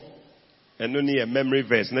And only a memory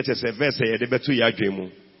verse. Not just a verse.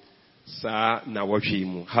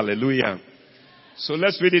 Hallelujah. So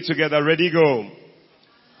let's read it together. Ready, go.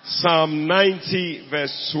 Psalm 90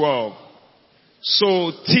 verse 12.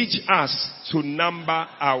 So teach us to number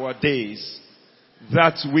our days,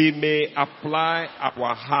 that we may apply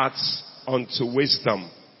our hearts unto wisdom.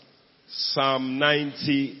 Psalm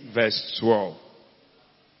 90 verse 12.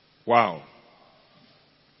 Wow.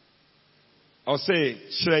 I'll say,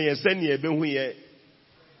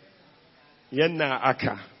 Yenna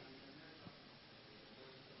aka.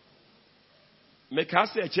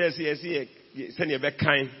 Mekase chesi send be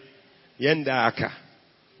kind. Yenda aka.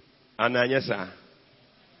 Ananyesa.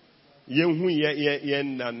 Yenhu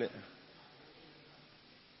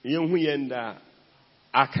yenda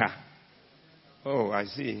aka. Oh, I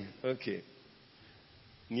see. Okay.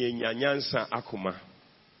 Nyanyansa akuma.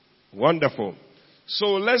 Wonderful. So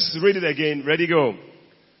let's read it again. Ready, go.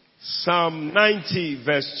 Psalm 90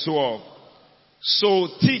 verse 12. So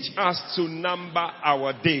teach us to number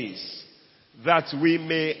our days, that we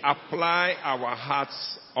may apply our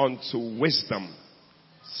hearts unto wisdom.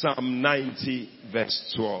 Psalm 90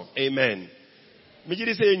 verse 12. Amen.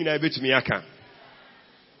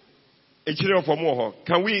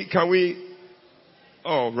 Can we?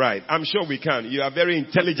 Oh, right. I'm sure we can. You are very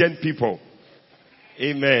intelligent people.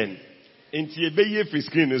 Amen. All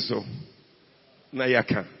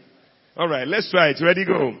right, let's try it. Ready,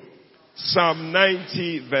 go. Psalm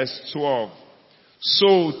 90 verse 12.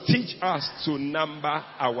 So teach us to number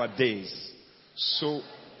our days, so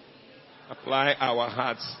apply our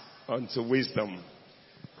hearts unto wisdom.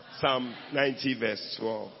 Psalm 90 verse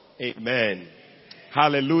 12. Amen.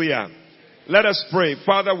 Hallelujah. Let us pray.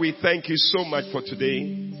 Father, we thank you so much for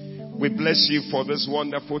today. We bless you for this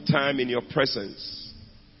wonderful time in your presence.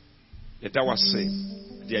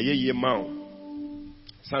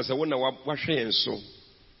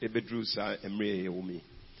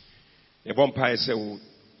 Vampire say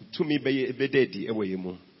to me be bededi away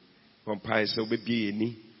mu. Vampire say be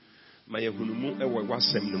any my hunumu ewa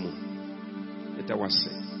wasem no mu. Eta wase.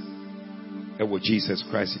 Ewo Jesus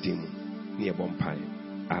Christ idimu. Near vampire.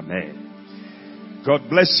 Amen. God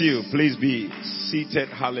bless you. Please be seated.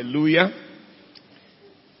 Hallelujah.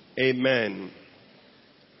 Amen.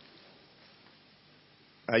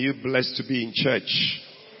 Are you blessed to be in church?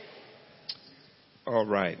 All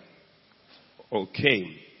right.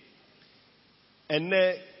 Okay.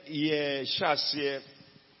 Ene ye shasye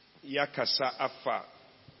yakasa afa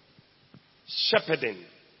shepherding.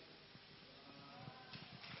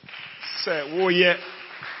 Say wo ye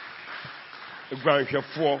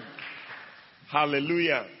gwanhwefo.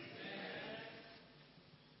 Hallelujah.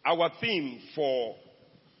 Our theme for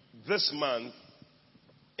this month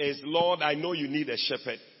is, Lord, I know you need a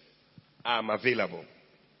shepherd. I'm available.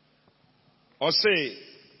 Or say,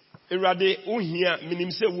 Irade uhia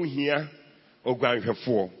minimse uhia.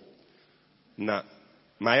 Na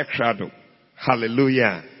my crado.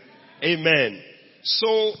 Hallelujah. Amen.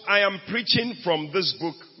 So I am preaching from this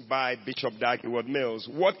book by Bishop Dag Heward-Mills,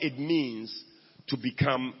 what it means to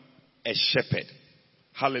become a shepherd.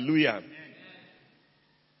 Hallelujah. Amen.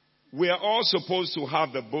 We are all supposed to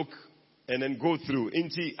have the book and then go through.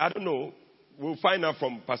 I don't know. We'll find out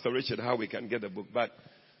from Pastor Richard how we can get the book. But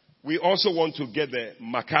we also want to get the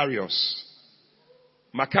Macarius.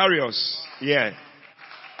 Macarius, yeah.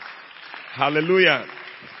 Hallelujah.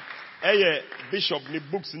 Bishop ni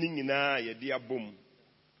books ni na ye dia boom.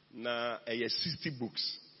 Na 60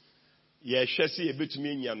 books. Ye hwese ye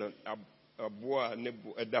betumi nya no aboa ne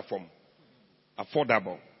eda form.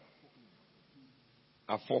 Affordable.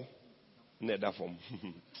 Ne eda form.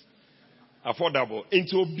 Affordable.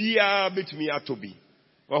 Into obia betumi atobi.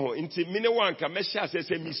 Waho inti mine wanka me sha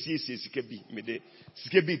se mi siesie sika bi me de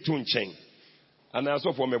sika bi to nchen. And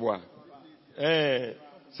also for Meboa.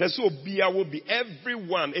 So Bia will be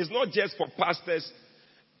everyone. It's not just for pastors.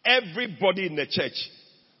 Everybody in the church.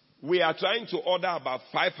 We are trying to order about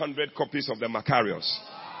 500 copies of the Macarius.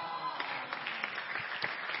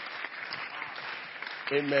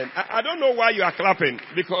 Amen. I don't know why you are clapping.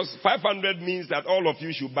 Because 500 means that all of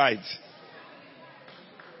you should buy it.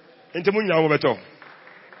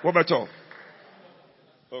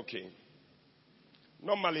 Okay.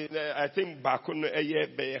 Normally, I think back on a year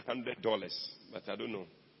pay $100, but I don't know.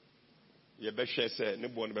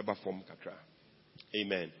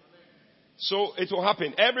 Amen. So it will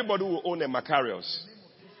happen. Everybody will own a Macarius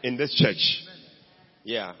in this church.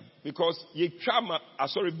 Yeah, because you try.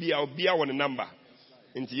 Sorry, be on a number.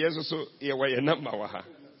 Into years or so, a number.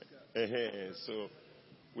 So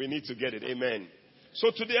we need to get it. Amen. So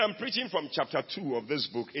today I'm preaching from chapter 2 of this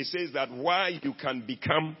book. It says that why you can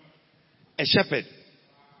become a shepherd.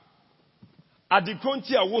 At the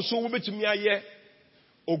frontier, also over to me aye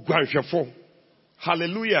ogwanhwefo.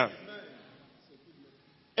 Hallelujah.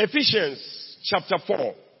 Ephesians chapter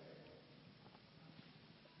 4.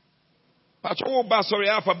 Pacho ba sorry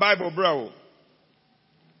afa Bible bro.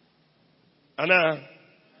 Ana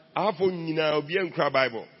afo nyina obi enkra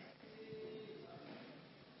Bible.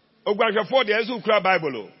 Ogwanhwefo de ezu kra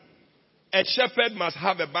Bible. A shepherd must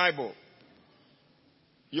have a Bible.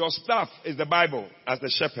 Your staff is the Bible as the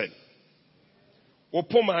shepherd.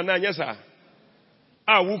 Opoma na nyesa.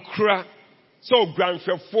 A wukra so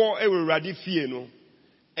ogwanhwefo ewurade fie no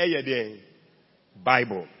eye den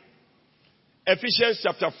Bible. Ephesians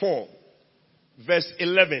chapter 4 verse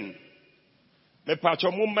 11. Me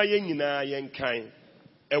pacho mumma yen nyina yen kan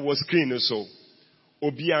e was screen so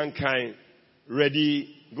obi an kan. Ready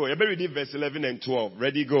go. You better read verse 11 and 12.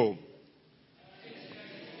 Ready go.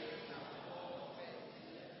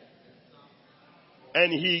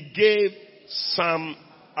 And he gave some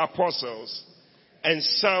apostles and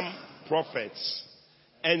some prophets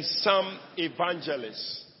and some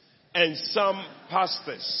evangelists and some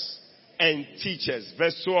pastors and teachers.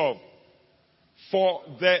 Verse 12. For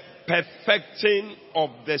the perfecting of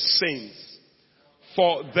the saints,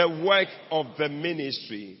 for the work of the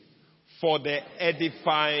ministry, for the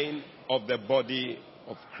edifying of the body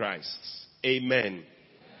of Christ. Amen.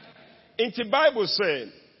 In the Bible says,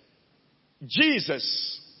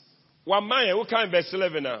 Jesus, wamayan, what kind of verse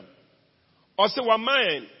 11 now? Or say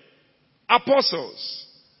wamayan, apostles.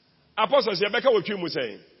 Apostles, Rebecca will you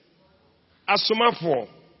saying? Asumafo.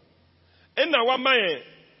 And now wamayan,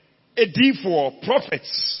 a D4,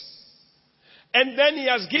 prophets. And then he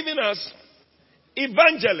has given us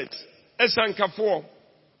evangelists, esankafo,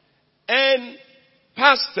 and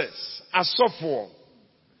pastors, asofo,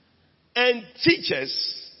 and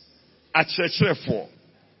teachers, achurchfo.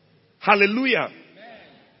 Hallelujah.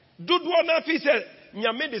 Do one of he said,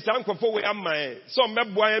 Nyame de sankafo we amae, so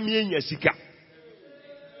meboa am yen sika.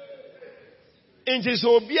 Inti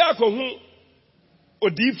so obi akohu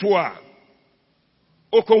odifo a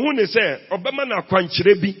okohu ne se obema na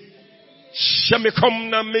kwankyere bi hyemekom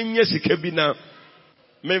na menye sika bi na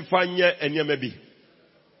memfa nye enyema bi.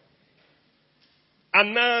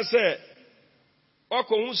 Anna say,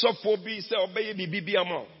 okohu sofo bi se obeye bibi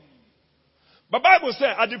ama. But Bible say,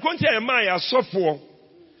 at the contrary, Nehemiah sofo,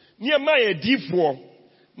 Nehemiah difo,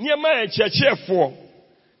 Nehemiah churchefo,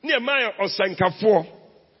 Nehemiah osankafo,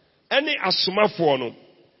 any asumafo no,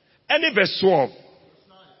 any verse 12.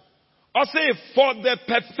 I say, for the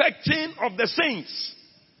perfecting of the saints.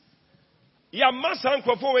 Ya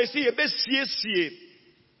masankafo we see ebe sie.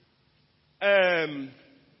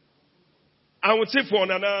 I would say for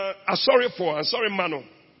nana, sorry mano.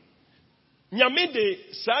 Nyame de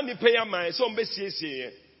sa ni pay my so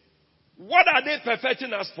mbesiesie. What are they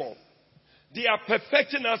perfecting us for? They are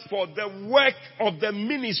perfecting us for the work of the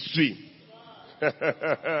ministry.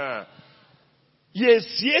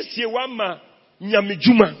 Yes, wama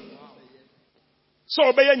nyamejuma. So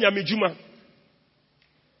obey nyamejuma.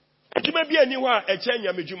 Ejuma bi aniwa eche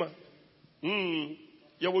nyamejuma.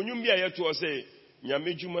 Ya wonwum bia yeto say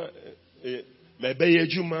nyamejuma mebeye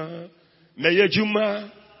juma, meye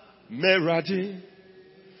juma, meradi.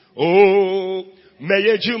 Oh,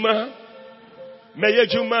 meye juma,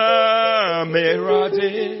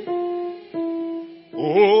 meradi.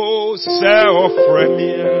 Oh, self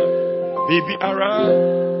premier, bibi ara,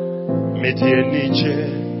 medie niche,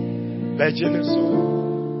 bejeneso.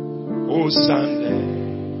 Oh, Sunday,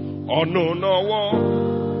 oh no one,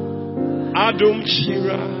 Adum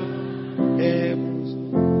Shira,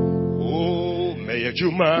 Meye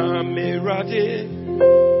juma merade,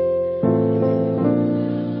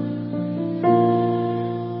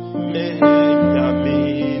 me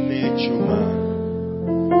yamine juma,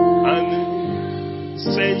 and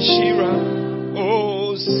senshira,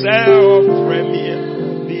 oh self premier,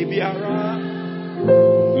 bibiara,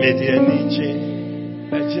 medianiche,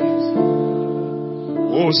 legends,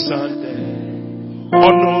 oh Sunday,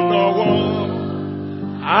 oh no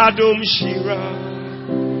Adum Shira.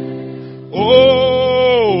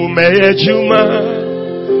 Oh, meye juma,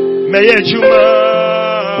 merate.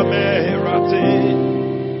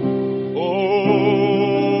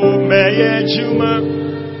 Oh, meye juma,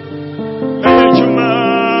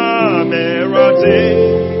 merate.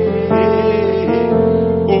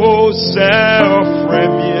 Oh, self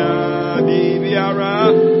remia bibiara,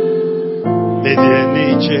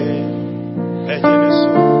 medianiche, legends.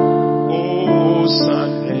 Oh,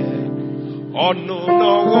 Sunday, oh no.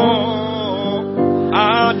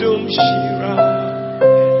 Adum Shira.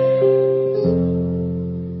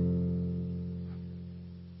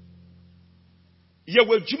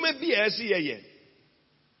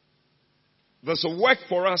 There's a work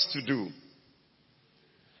for us to do.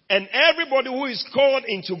 And everybody who is called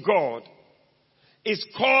into God is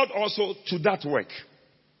called also to that work.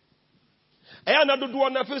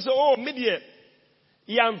 Oh, media.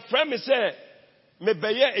 Yam frame say, me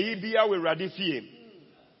beye eibia we radifie.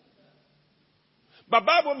 But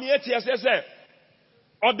Bible me etia say,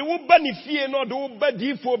 or the uba ni fie no the uba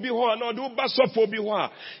difo bi ho no the uba sofo bi ho.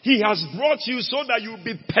 He has brought you so that you will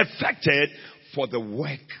be perfected for the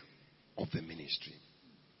work of the ministry.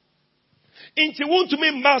 Inti won't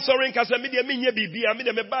me mba sorry nka se media me nye bibia me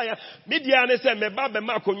de me ba ya media ne se me ba be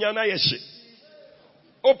ma akonya na ye hye.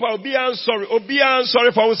 Opa obi an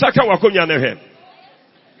sorry for unsaka wakonya na he.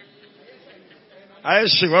 I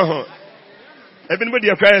she ho. Ebinimo de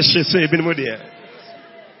akwa she say ebinimo de.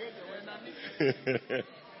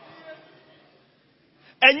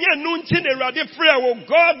 And yet,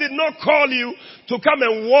 God did not call you to come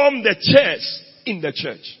and warm the chairs in the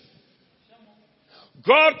church.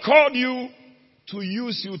 God called you to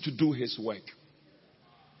use you to do His work.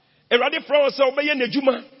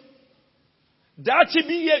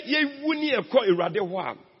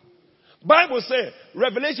 Bible says,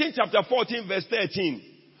 Revelation chapter 14 verse 13,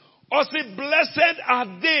 say, blessed are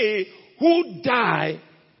they who die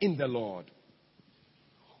in the Lord.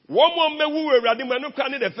 One more me wu eradimu. I no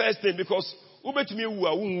can the first thing because ubetumi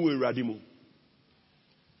wu eradimu.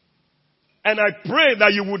 And I pray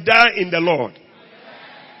that you will die in the Lord.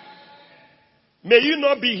 May you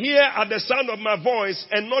not be here at the sound of my voice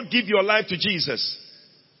and not give your life to Jesus.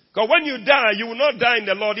 Because when you die, you will not die in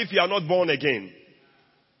the Lord if you are not born again.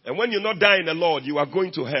 And when you not die in the Lord, you are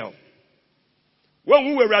going to hell. When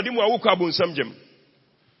we were eradimu awukabun samjem.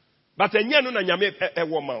 But enya no na nyame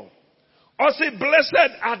ewoma. Or say,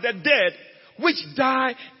 blessed are the dead which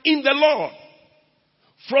die in the Lord.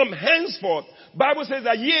 From henceforth, Bible says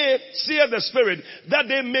that ye see the Spirit, that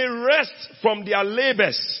they may rest from their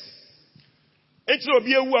labors.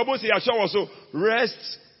 Also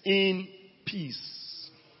rest in peace.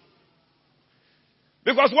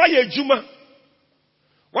 Because why ye juma?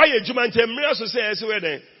 Why ye juma? And Temria so say,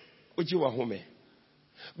 uji wa home.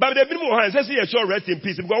 But the people who say ye shall rest in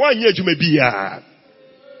peace. Because why ye juma biya?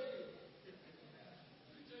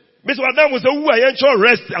 Mr. Adam was a who I ensure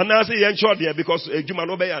rest and I say ensure there because a Juma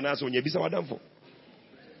no be an answer when you be Adam for.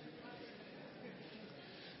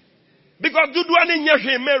 Because do any your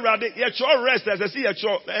rest as I see a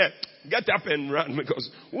short get up and run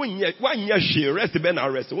because when you rest ben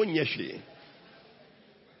arrest when you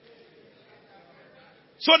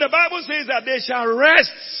So the Bible says that they shall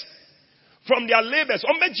rest from their labors.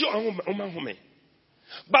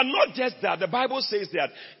 But not just that, the Bible says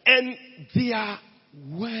that and their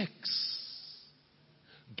works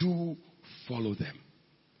do follow them.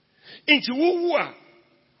 Into wuwa.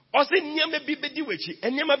 Ose nyame bi bedi wechi.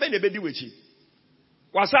 Enyama be ne bedi wechi.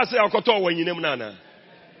 Wasase akoto wo nyinem nana.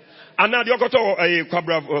 Ana de akoto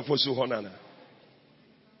kwabra fosu ho nana.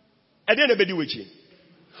 Ede ne bedi wechi.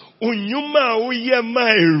 Unyuma uye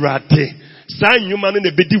ma erade. Sa nyuma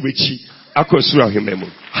ne bedi wechi. Akosu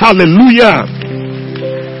ahememu. Hallelujah.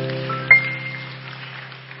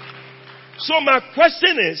 So my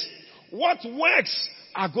question is, what works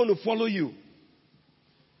are going to follow you?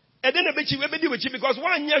 And then because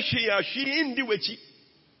one year she in the wechi.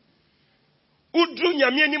 Udru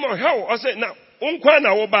nyamie ni mo hell. I said now, unkwa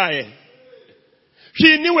na obaye.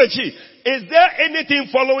 She knew wechi. Is there anything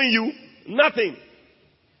following you? Nothing.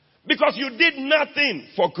 Because you did nothing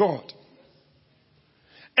for God.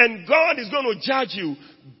 And God is going to judge you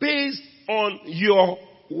based on your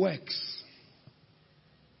works.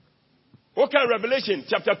 Okay, Revelation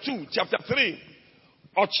chapter 2, chapter 3.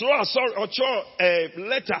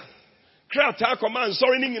 Letter.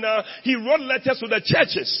 He wrote letters to the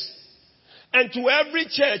churches. And to every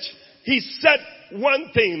church, he said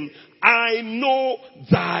one thing. I know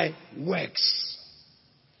thy works.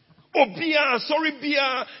 Obia, sorry,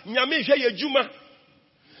 bia, nyame hwe yejuma.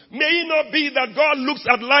 May it not be that God looks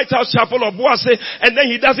at Lighthouse Chapel of Boise and then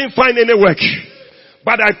he doesn't find any work.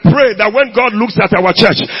 But I pray that when God looks at our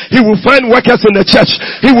church, He will find workers in the church.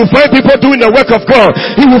 He will find people doing the work of God.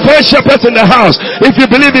 He will find shepherds in the house. If you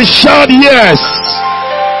believe it, shout yes.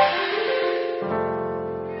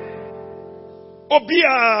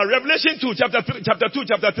 Obia, Revelation 2, chapter 2,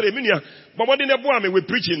 chapter 3. We're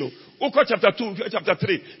preaching. Chapter 2, chapter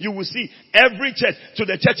 3. You will see every church, to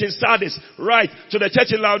the church in Sardis, right? To the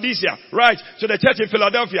church in Laodicea, right? To the church in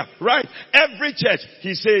Philadelphia, right? Every church,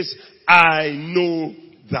 he says, I know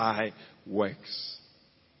thy works.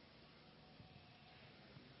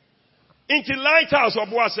 Inti lighthouse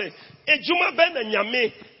obuase. Ejuma ben na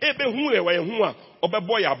nyame ebe hu ewe hu a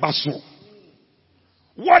obebo ya baso.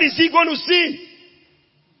 What is he going to see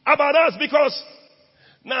about us? Because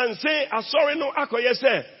now say sorry no akoye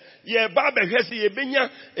say ye ba behwese ye benya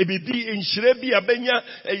ebibi enhire bi abenya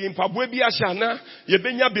eyimpabwe bi ashana ye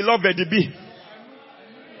benya beloved bi.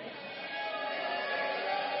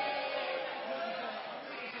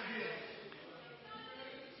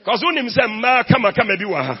 Cause unim say ma kama bi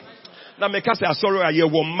wa ha. Na me ka say sorry aye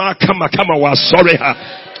wo ma kama wa sorry ha.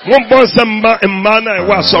 Won bon say ma na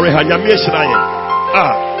wa sorry ha nyame ehira yen.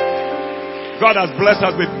 God has blessed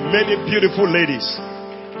us with many beautiful ladies.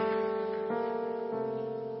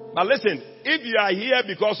 But listen, if you are here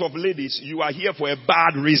because of ladies, you are here for a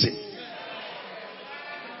bad reason.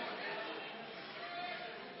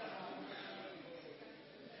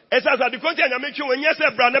 It says that the country and make sure when you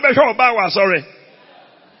say brand never show about was sorry.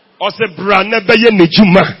 Or say brand never ye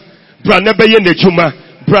nejuma. Brand never ye nejuma.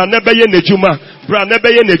 Brand never ye nejuma. Brand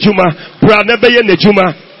never ye nejuma. Brand never ye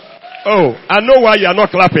nejuma. Oh, I know why you are not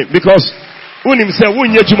clapping, because unim say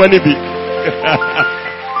unye juma nebi.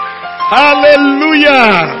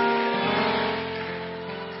 Hallelujah.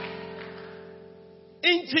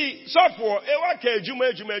 Inti sofo ewa ke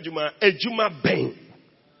ejuma ben.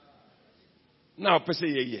 Now pese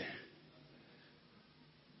ye.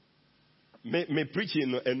 Me preaching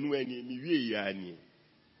no enu ani mi wie ya ani.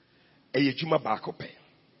 Ejuma ba ko pe.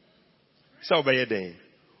 Say obeye den.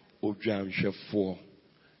 Odwanhwefo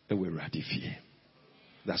ewe radifie.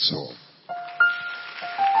 That's all.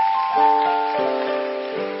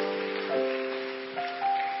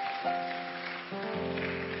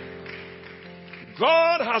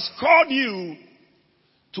 God has called you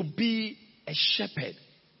to be a shepherd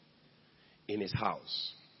in his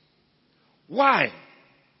house. Why?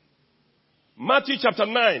 Matthew chapter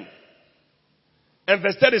 9 and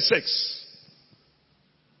verse 36.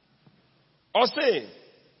 Or say,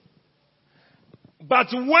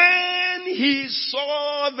 but when he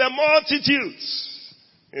saw the multitudes,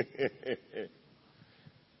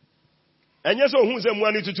 and yes, who's the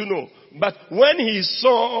one to know? But when he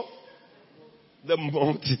saw the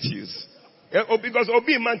multitudes, because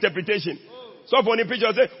obi man interpretation. So for the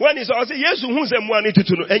preacher say, when he saw, I say, yes, who's the one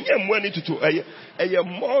to know? And yeah, one to a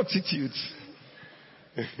multitudes.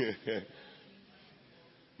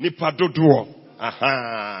 Nipadoduo.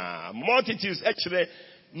 Aha. Multitudes actually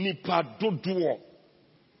nipadoduo.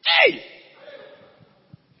 Hey!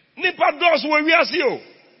 Nipados were we are you.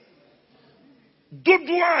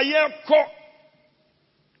 Dudua ye ko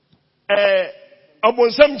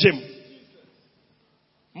abonsam jem.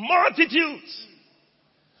 Multitudes.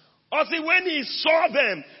 Or see, when he saw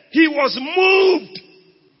them, he was moved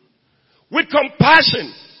with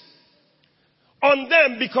compassion on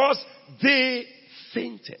them because they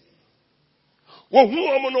fainted. Well, who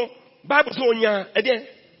amono Bible so nya again?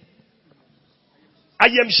 I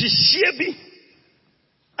am shishebi.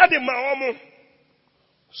 Ade maomo.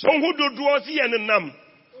 So who do duosi and nam.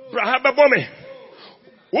 Brahaba bome.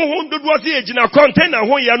 Who do duosi ejina container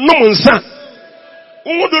ho ya numunsa.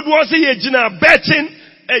 Who do duosi ejina betting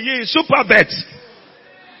a super bet.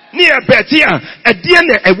 Near betia a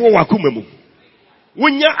diene a wo wakumemu.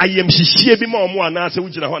 Wunya I am shishebi maomo anase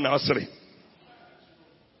ujina ho na osere.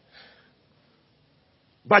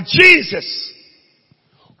 But Jesus,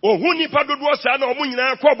 oh, who ni padodo sa na omo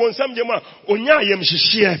nyina kwa bonsam jema onya ayem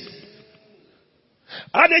hihie.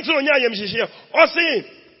 Adenchi onya ayem hihie. O say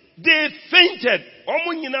they fainted.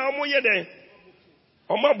 Omo nyina omo ye den.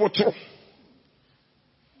 Omo boto.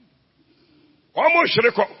 Omo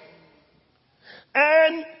hwireko.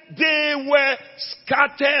 And they were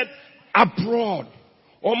scattered abroad.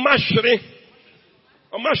 Omo hwire.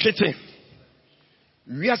 Omo hwete.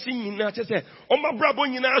 We are seeing now to say, "Oh my brabo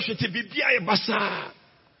nyina ahwete bibia e basa."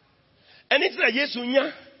 And it's like yes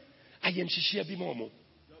unya, I am shishia bi momo.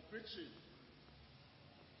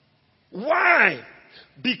 Why?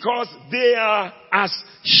 Because they are as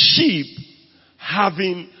sheep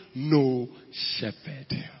having no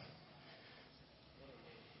shepherd.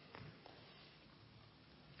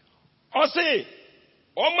 I say,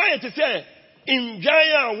 "Oh my to say, in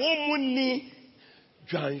Jaya womuni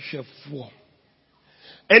dwanhwefo."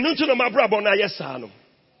 And unto no mabrabo na yesano.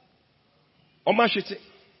 Oma hwete.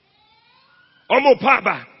 Omo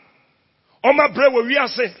paba. Oma brewe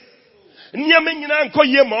wiase. Nyame nyina nko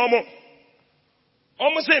ye ma omo.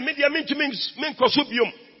 Omo say media mentumi menkoso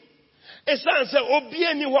biom. Esan say obi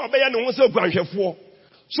ani ho obeya ne ho say gwanhwefo.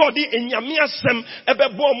 So di enyame asem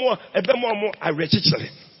ebebo mo omo arechichire.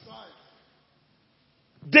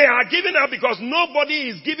 They are giving up because nobody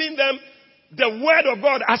is giving them the word of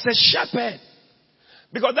God as a shepherd.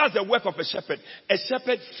 Because that's the work of a shepherd. A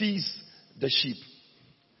shepherd feeds the sheep.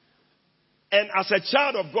 And as a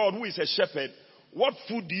child of God who is a shepherd, what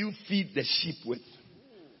food do you feed the sheep with?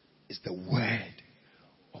 It's the word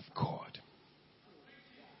of God.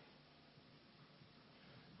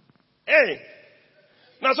 Hey,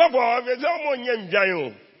 now so far,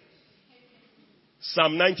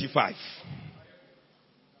 Psalm 95.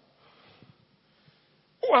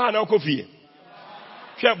 Who na kofi?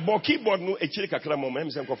 Hwe bo keyboard no echiri kakra mom em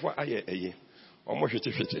se nkofo aye eye. Omo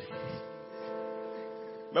hwete.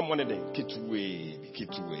 Memo ne den kituwe.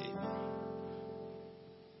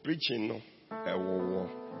 Preaching no ewo.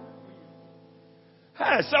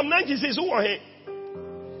 Hey, Psalm 96 who are here?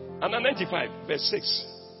 And 95 verse 6.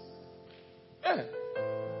 Eh.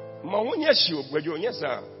 Ma wonya shio gwajo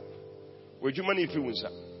nyesa. Wejuma ni fi wunsa.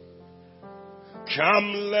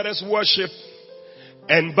 Come, let us worship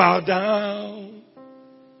and bow down.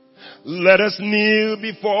 Let us kneel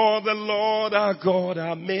before the Lord our God,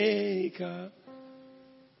 our Maker.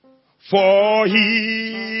 For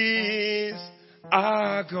He is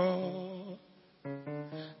our God,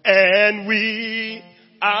 and we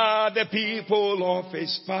are the people of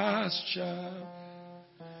His pasture,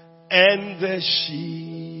 and the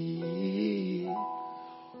sheep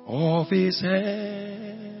of His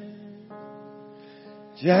hand.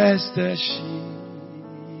 Just the sheep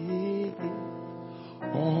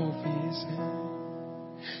of His hand.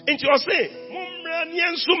 Into your say, Mumra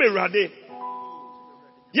nyen sume rade.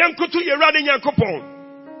 Yen kutu ye rade nyen kopon.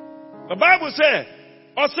 The Bible says,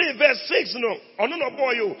 or say verse 6 no, or no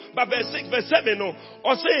boy you, but verse 6, verse 7 no,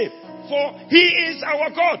 or say, for He is our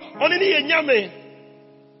God. Only ye nyame.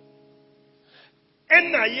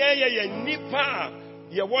 Enna ye nipa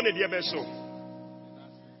ye wanted ye beso.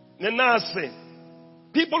 Nenase.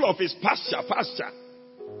 People of His pasture.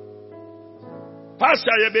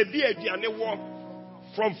 Pasture ye baby ediane wo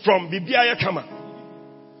from bibia ye kama.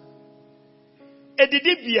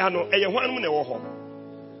 Edidi bia no eye hwan mu na wo ho.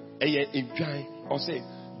 Eye entwan or say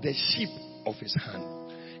the sheep of His hand.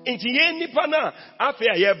 Enti ye nipa na afi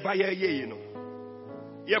ye ba ye no.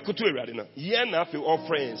 Ye kutu ewade no. Ye na afi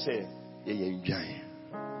offering say ye entwan.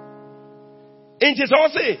 Enti so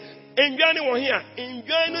say entwan ni wo hia,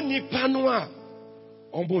 entwan no nipa no a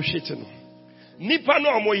ombo hwete no. Nipa no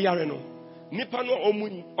omo yare no. Nipa no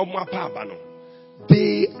omo apa no.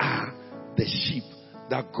 They are the sheep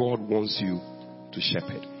that God wants you to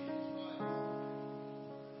shepherd.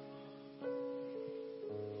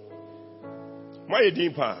 Why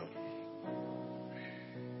deeper?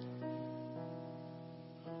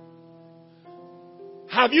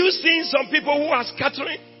 Have you seen some people who are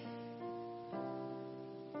scattering?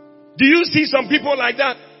 Do you see some people like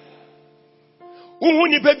that? Uhu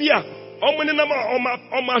ni pebia, omo ni nama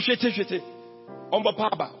oma hwete. Omba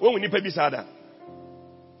paba, wo ni pebi sada.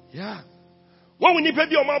 Yeah. Wo ni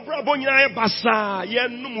pebi oma brabo nyina e basa, ye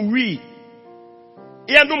num wi.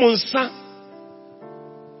 Ye num nsa.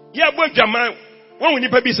 Ye bo dwaman, wo ni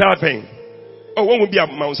pebi sada pen. Oh, wo bi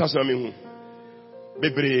ma nsa so me hu.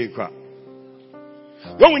 Bebre kwa.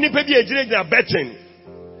 Wo ni pebi ejire gina betting.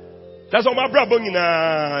 That's oma brabo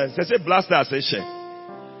nyina, say blaster say she.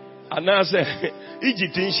 Ana say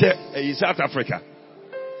Egypt in she South Africa.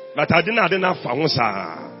 But I didn't fa ho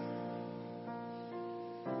sa.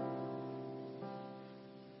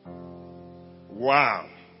 Wow.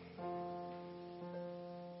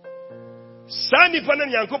 Sani pana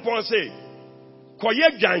Yankopon say, koye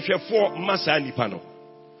dwanhwefo masa nipa no.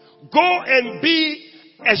 Go and be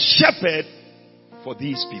a shepherd for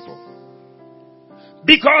these people.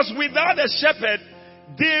 Because without a shepherd,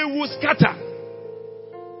 they will scatter.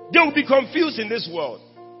 They will be confused in this world.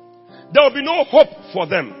 There will be no hope for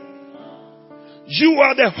them. You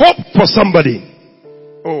are the hope for somebody.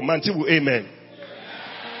 Oh, Mantibu, amen.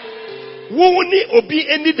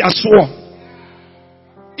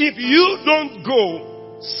 If you don't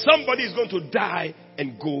go, somebody is going to die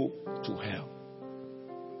and go to hell.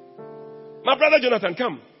 My brother Jonathan,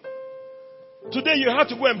 come. Today you have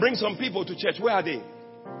to go and bring some people to church. Where are they?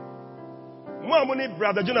 Mumra,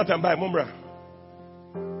 brother Jonathan, by Mumra.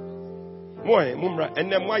 Mumra,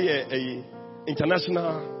 and then why a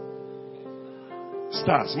international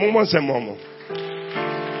stars. Momo se momo.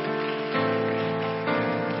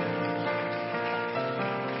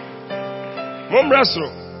 Mumra so.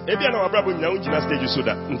 Ebi na wabrabo nya unjina stage so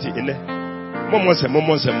da. Nti ene. Momo se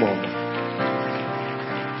momo.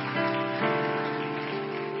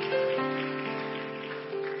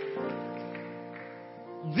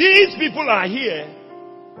 These people are here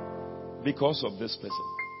because of this person.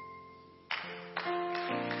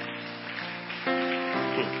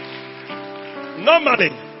 Normally,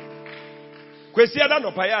 Kwesi ada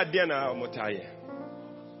no pa ya ade na omotaye.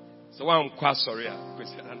 So one kwa sorry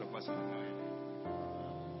kwesi ada no pa.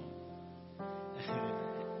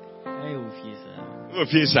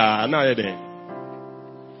 Ofisa, now you're there.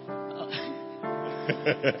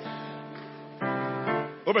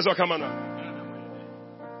 Open so come on now.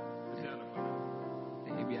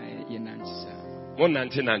 Maybe I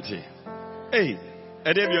 1990. Hey,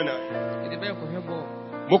 I did you now.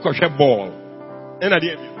 Moko share ball. And I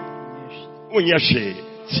did you.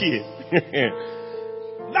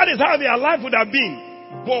 That is how their life would have been.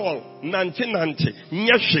 Ball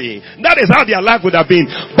 1990. That is how their life would have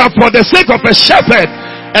been. But for the sake of a shepherd,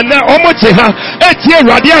 and then almost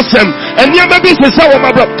and you maybe say so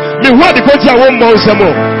my brother. Me what the coach I won't more some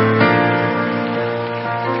more.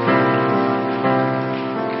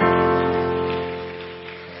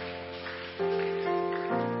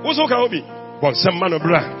 What's okay be? But some man of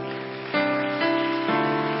bra.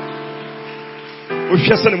 We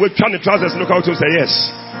just send we trying the trousers look out to say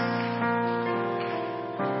yes.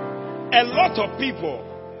 A lot of people,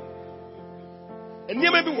 and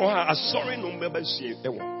you maybe are sorry no member.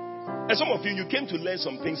 And some of you came to learn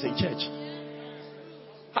some things in church.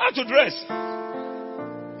 How to dress.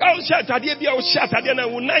 How shout adia bia o shout adia na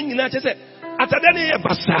wona nyina che se atade na ye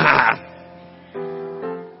basa.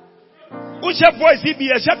 O chef boys bi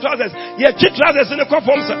ye chef trousers, ye chi trousers in the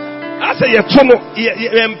conforms. I say ye tono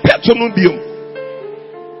ye empeto no biom.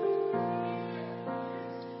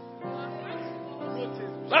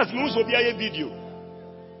 Last news will be a video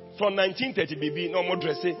from 1930 BB. No more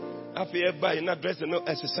dressing. After buy na dress no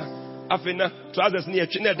exercise. After na trousers near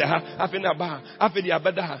chin de ha. After na ba. After the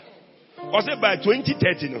abada. Or say by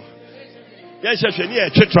 2030 no. Yes, she near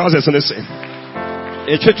trousers in the same.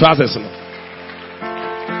 Trousers no.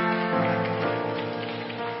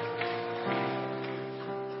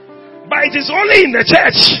 But it is only in the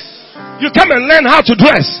church you come and learn how to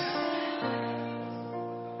dress.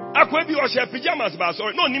 Akwebi o share pajamas ba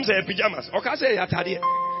sorry no nim say pajamas o ka say atade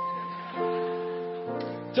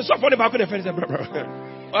so for the back of the fence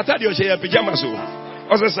atade o share pajamas o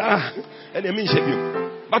say sa and e mean she bi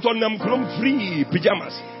but on them chrome free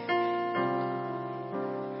pajamas.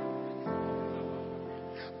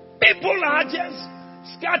 People are just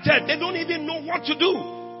scattered. They don't even know what to do.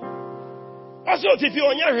 Also if you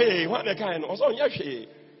on your hey what the kind also on your hey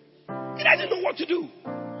he doesn't know what to do.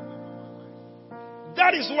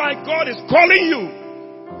 That is why God is calling you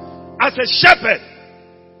as a shepherd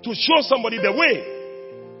to show somebody the way.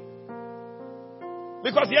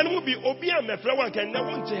 Because the enemy will be obedient. My friend, one can never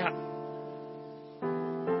want to have.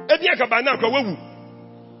 Edia kabana kwa wewu.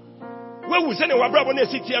 Wewu sene wa brabo na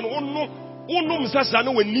city and onu msasa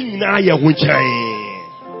no weni nyina ya ho chan.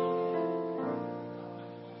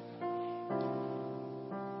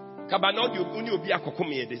 Kabana odi obi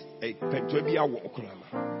akokom ye de pento bi awo okrama.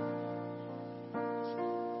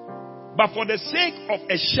 But for the sake of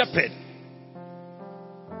a shepherd,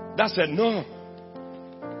 that's a no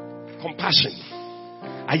compassion.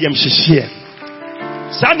 I am sincere.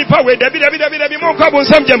 Sandy Power, Debbie, more carbon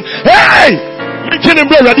Samjam. Hey! He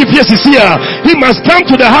must come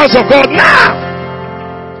to the house of God now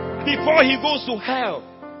before he goes to hell.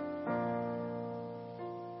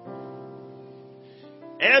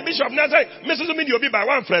 And Bishop Nazar, Mrs. Midi will be by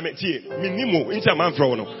one frame. Minimo, interman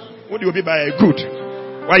from no. What you be by a good?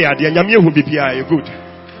 Why are the Yamia who be good?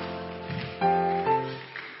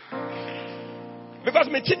 Because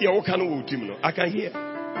me chidi o kanu utim I can hear.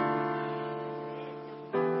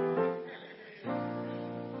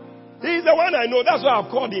 He is the one I know. That's why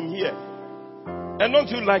I've called him here. And don't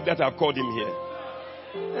you like that I've called him here?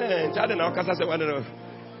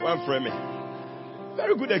 One frame.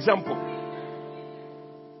 Very good example.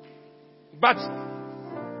 But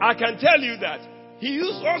I can tell you that he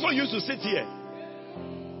also used to sit here.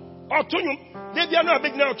 Otunium. They are not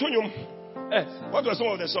big now. Otunium. What were some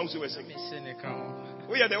of the songs you were singing?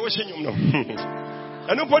 We are the ocean.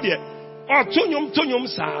 And nobody. Otunium,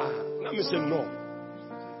 sir. Let me say no.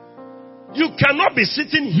 You cannot be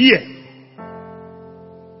sitting here.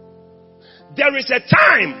 There is a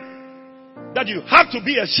time that you have to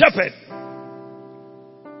be a shepherd.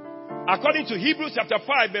 According to Hebrews chapter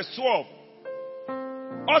 5 verse 12.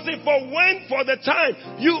 Also for the time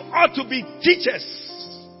you ought to be teachers.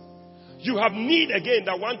 You have need again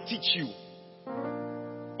that one teach you.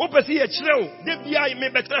 Opesi e chire de bia me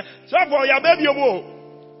betra. So for your baby omo.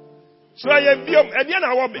 So ye biom e dia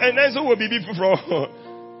na wo enenso wo bibi fufro.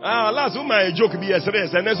 Last my joke be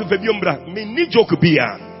serious enenso fe biom bra. Me ni joke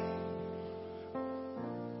bia.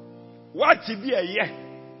 What be a ye?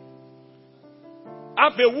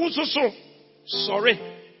 Ape wususu. Sorry.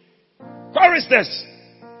 Choristers.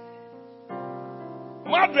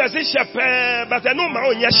 My dress is shepherd, but I know my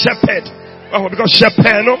own shepherd. Oh, because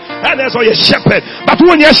shepherd, no, and that's all your shepherd. But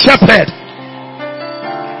when you're shepherd,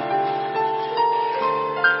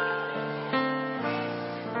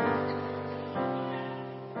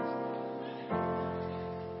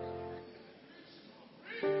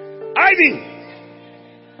 Ivy,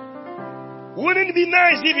 wouldn't it be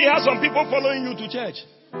nice if you had some people following you to church?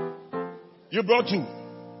 You brought 2.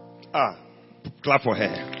 Clap for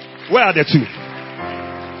her. Where are the 2?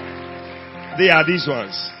 They are these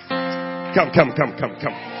ones. Come.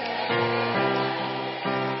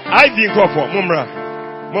 I didn't go for Mumra.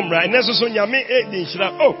 And so Yami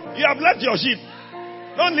oh, you have left your sheep.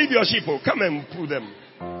 Don't leave your sheep. Come and pull them.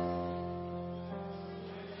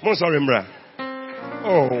 Sorry, Mumra.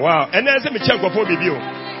 Oh, wow. And then say me check for baby.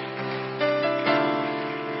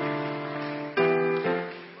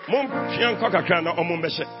 Mum fian kokakra na omum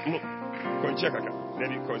behye. Kon check kaka.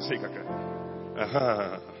 Then you kon say kaka.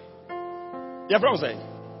 Your brother say?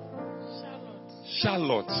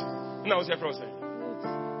 Charlotte. Now what's your brother say?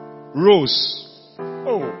 Rose.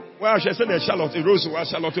 Oh, well, she said that Charlotte. Rose was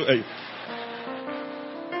Charlotte.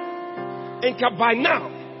 And by now.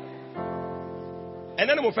 And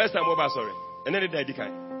then the first time over, sorry. And then the day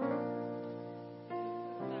kind.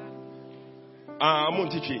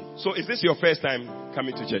 So is this your first time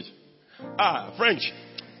coming to church? French.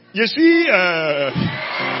 You see,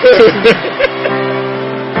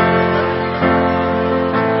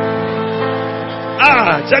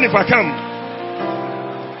 Jennifer, come.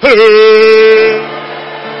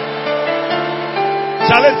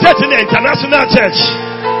 Challenge Church in the International Church.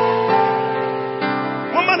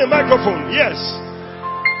 Woman, the microphone. Yes.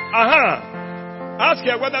 Ask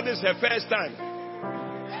her whether this is her first time.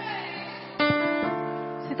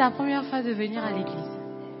 C'est ta première fois de venir à l'église?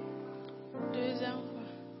 Deuxième fois.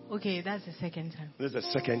 Okay, that's the second time. This is the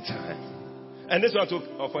second time. And this one took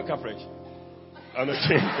African French. I'm not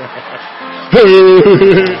saying.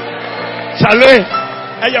 Charlie,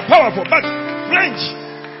 and you're powerful, but French.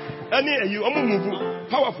 And you are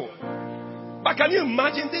powerful. But can you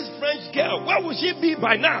imagine this French girl? Where would she be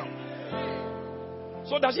by now?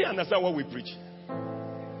 So does she understand what we preach?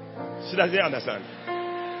 She doesn't understand.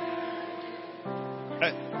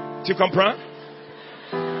 Tu comprends?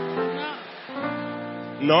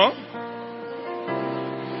 No?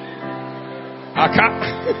 Aka?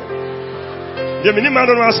 Je me demande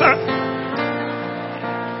de ça.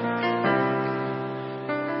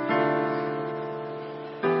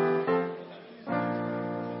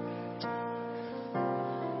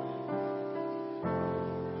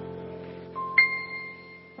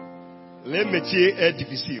 Le métier est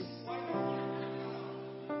difficile.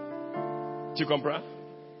 Tu comprends?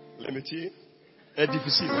 Le métier est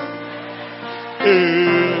difficile.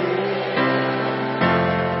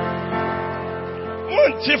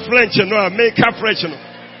 Mon French, no, make up French.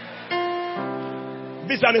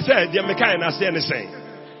 This and said, the American I say anything.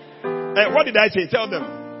 And what did I say? Tell them.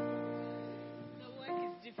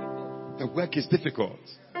 The work is difficult.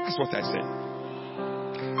 That's what I said.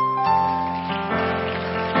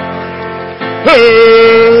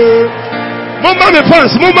 Mama me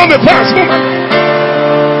pass.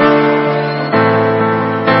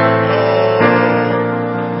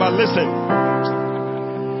 But listen,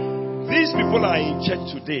 these people are in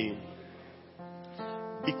church today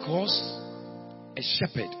because a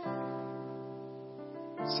shepherd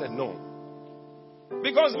said no.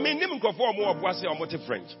 Because me name Nkofo more was say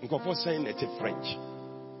French. Nkofo saying native French.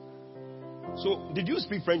 So did you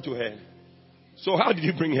speak French to her? So how did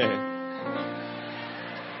you bring her?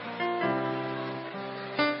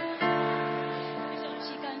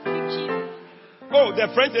 Oh, the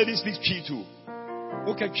French lady speaks Chi too.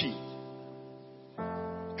 Okay, Chi.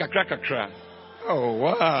 Kakra kakra. Oh,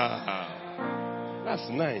 wow. That's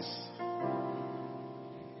nice.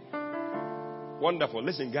 Wonderful.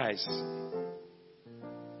 Listen, guys.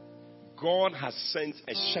 God has sent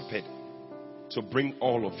a shepherd to bring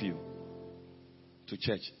all of you to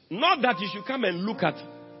church. Not that you should come and look at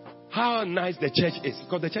how nice the church is,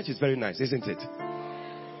 because the church is very nice, isn't it?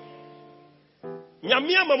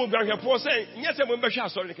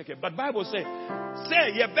 But Bible say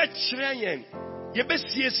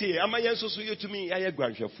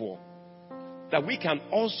that we can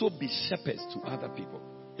also be shepherds to other people.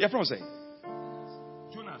 You from saying?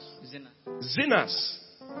 Zenas.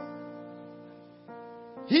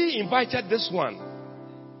 He invited this one.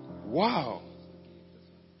 Wow.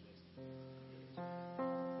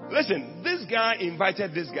 Listen, this guy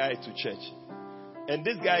invited this guy to church. And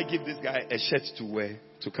this guy gave this guy a shirt to wear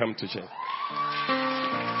to come to church.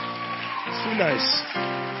 So nice.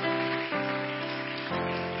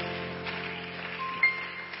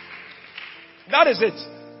 That is it.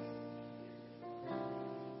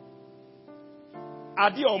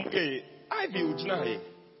 Adi omke, I be ujina.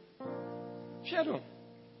 Shadow.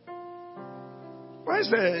 Why is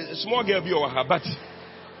the small girl be over her but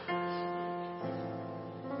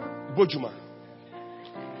Bojuma?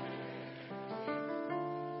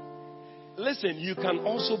 Listen, you can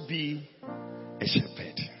also be a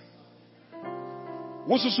shepherd.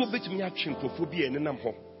 What's also bit me action for phobia and I'm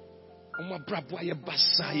home. Oh my brabo, I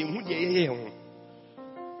basa, you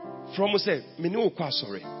from say, me no qua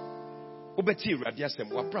sorry. Obeti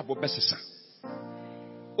radiasem, wa brabo besesa.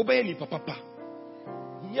 Obey ni papa.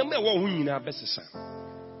 Nyame wo hunyina besesa.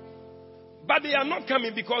 But they are not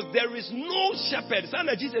coming because there is no shepherd. Son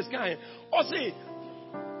of Jesus kind. Or say,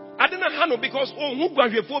 I don't know how because who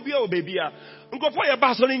phobia or baby. Go for your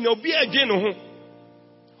basoling, you'll be a geno.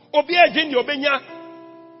 Or be a gen, your benya.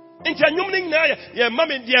 Into a new na ya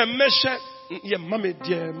mammy dear measure. Ya mammy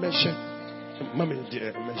dear measure. Mammy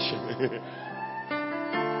dear measure.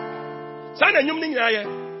 Son of new na ya.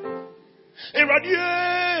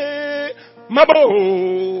 Iradier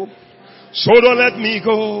Mabo. So don't let me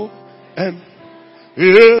go. And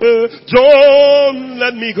don't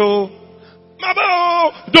let me go.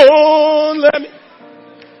 Mabo, don't let me.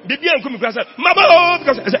 Did you come across that? Mabo,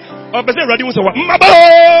 because I said, oh, but ready was what?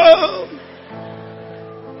 Mabo,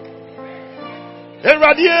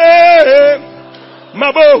 Radier,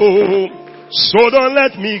 Mabo, so don't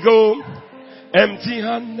let me go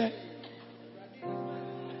empty-handed.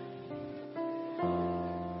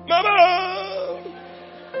 Mabo,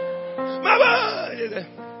 Mabo.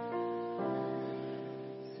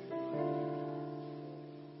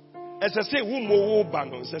 As I say, who more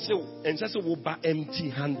bang? As I say, who ba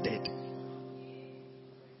empty-handed,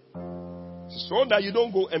 so that you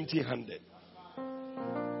don't go empty-handed.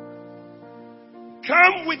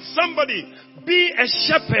 Come with somebody. Be a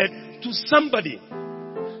shepherd to somebody.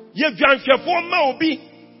 You can't for Maobi.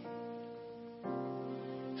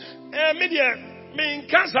 Media, me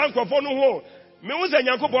can't for no ho. Me was a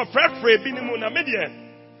yanko for free binimuna media.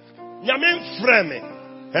 Yamin frame.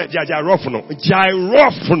 Gyrofno.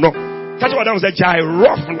 Gyrofno. Catch what I was a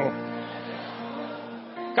gyrofno.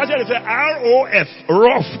 Catch it, it's ROF.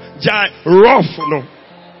 Rof. Gyrofno.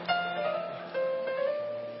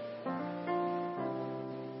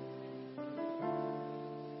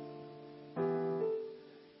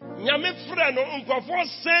 Nyame friend unkofo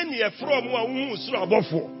send ye from wa hu suru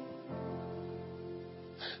abofo.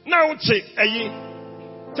 Now che ayi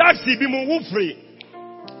taxi bi mu free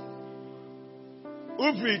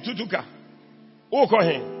tutuka.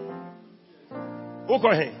 Okohen.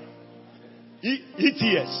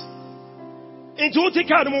 ETS. Into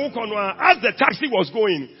Utika as the taxi was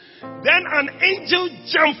going, then an angel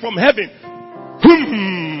jumped from heaven.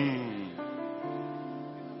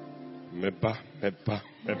 Meba.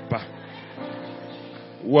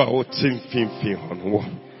 Wow, fin on wo.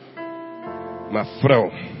 My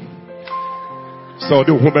friend. So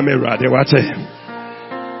the woman me rade watch it.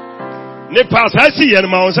 Ne pass I see and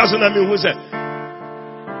my own na me who say.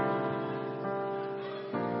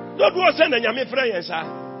 God was sending your friends.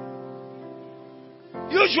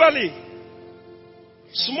 Usually,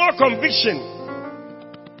 small conviction.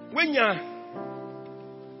 When you,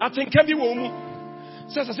 I think every woman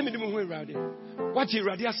says, I see me doing what you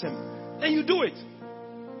radiasem, and you do it.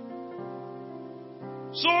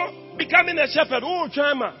 So, becoming a shepherd,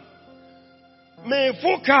 chama, me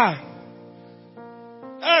foka,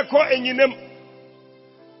 call in your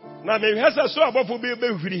now me has a so about to be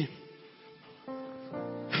free.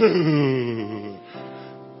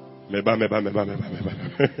 Meba.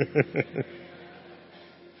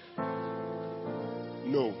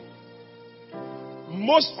 No.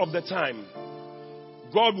 Most of the time,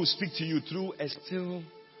 God will speak to you through a still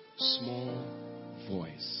small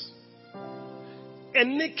voice.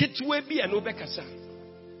 And naked way be an obekasa.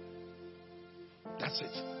 That's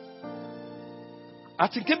it. I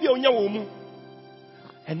think be on your woman.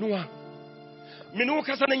 And no. Minu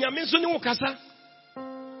kasa na nyame so ni kasa.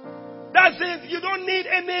 That's it. You don't need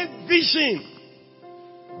any vision.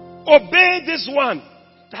 Obey this one.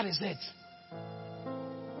 That is it.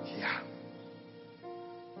 Yeah.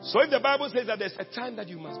 So if the Bible says that there's a time that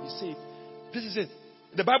you must be saved, this is it.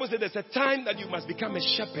 The Bible says there's a time that you must become a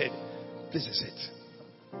shepherd. This is it.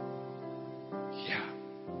 Yeah.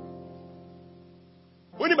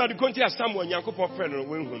 Anybody going to someone Yankopon friend or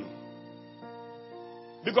win.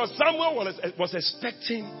 Because Samuel was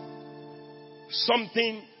expecting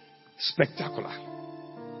something spectacular.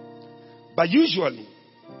 But usually,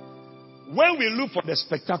 when we look for the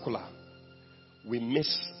spectacular, we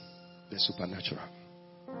miss the supernatural.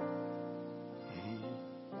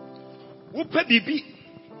 Upe bibi.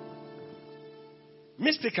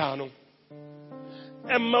 Mystical no.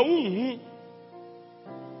 Emma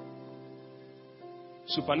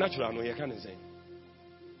supernatural no, you can't say.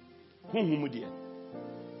 Who dear?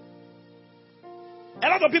 A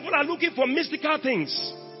lot of people are looking for mystical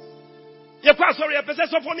things. You're quite sorry, a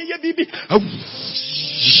person of only baby.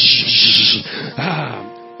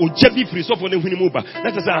 O jebi free so for the Hunimuba.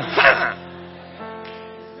 That is a ha.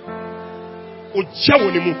 O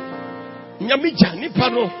Jawonimu. Nyamija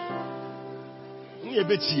Nipano.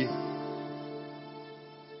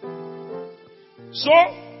 So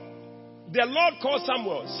the Lord called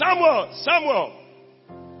Samuel. Samuel.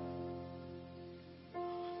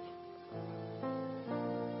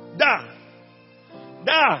 Da.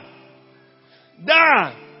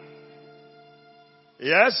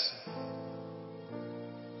 Yes.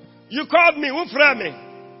 You called me. Who friend me?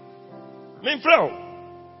 Me friend.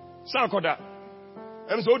 Sankoda.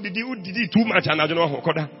 I'm so did you too much and I don't know how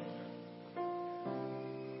koda.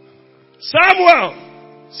 Samuel.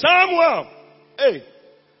 Hey.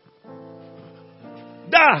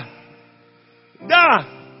 Da.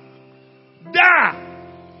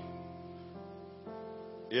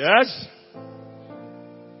 Yes.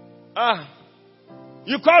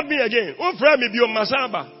 You called me again. Who friend me be your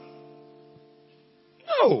Masamba?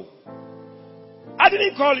 No. I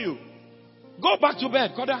didn't call you. Go back to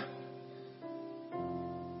bed, Koda.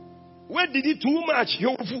 Where did he too much?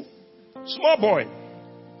 Small boy.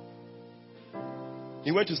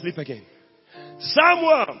 He went to sleep again.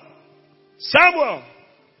 Samuel.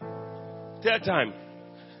 Third time.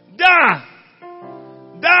 Da.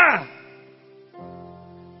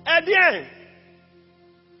 Again.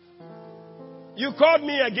 You called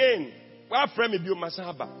me again. What friend me be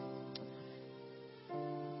Masaba?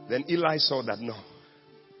 Then Eli saw that no.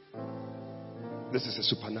 This is a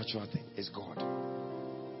supernatural thing. It's God.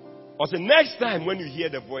 Or the next time when you hear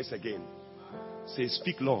the voice again, say,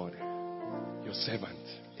 "Speak, Lord. Your servant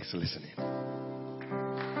is listening."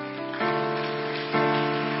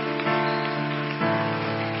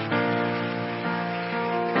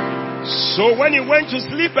 So when he went to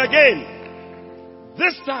sleep again,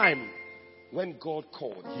 this time, when God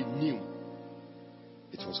called, he knew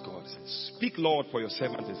it was God. "Speak, Lord, for your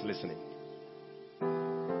servant is listening."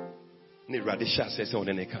 Ne radisha says on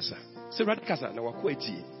the kasa. Say radikasa na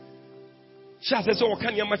wakweti. Sha says o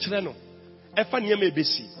kan yama kire no. Efa nyama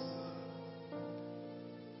ebesi.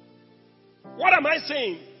 What am I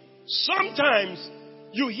saying? Sometimes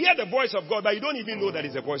you hear the voice of God, but you don't even know that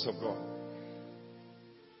it's the voice of God.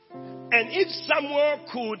 And if Samuel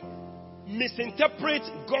could misinterpret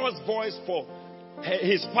God's voice for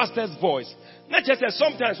his pastor's voice, not just as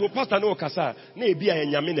sometimes we pastor no kasa, ne be a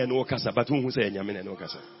nyame no kasa, but who say nyame no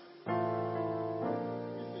kasa.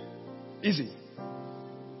 Easy.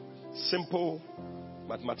 Simple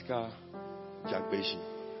mathematical calculation.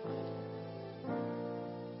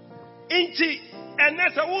 Inti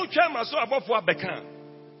eneta wo twa maso abofo abeka.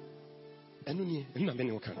 Enu ni na me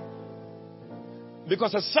ne okan.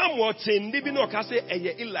 Because Samuel tin bi no ka say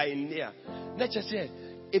eye Eli in there. Na che say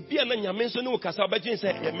ebia na nyame so ne okasa obagin say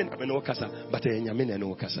eye me na me ne okasa, but eye nyame na ne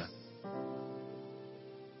okasa.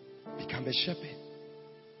 Become a shepherd.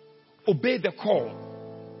 Obey the call.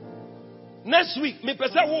 Next week, me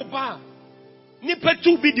pesa wo ba. Ni pe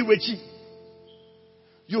two be the wechi.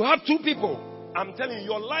 You have two people. I'm telling you,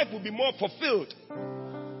 your life will be more fulfilled.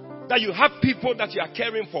 That you have people that you are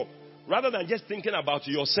caring for, rather than just thinking about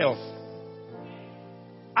yourself.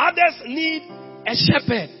 Others need a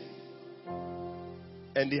shepherd,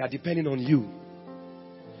 and they are depending on you.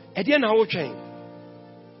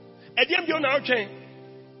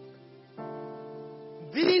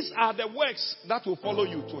 These are the works that will follow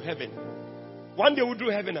you to heaven. One day we'll do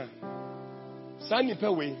heaven.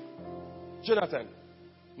 Jonathan.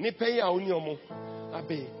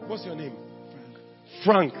 Abe, what's your name?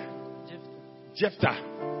 Frank. Jephthah.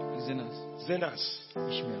 Zenas.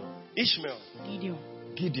 Ishmael.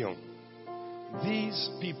 Gideon. These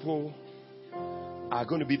people are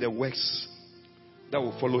going to be the works that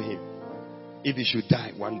will follow him if he should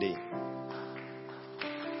die one day.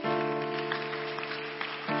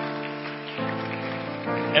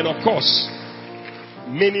 And of course,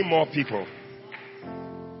 many more people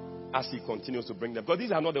as he continues to bring them. Because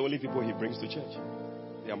these are not the only people he brings to church.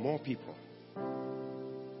 There are more people.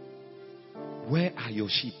 Where are your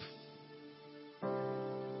sheep?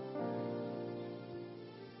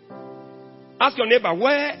 Ask your neighbor,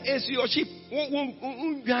 where is your sheep?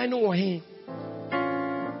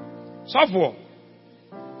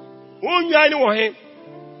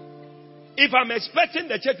 If I'm expecting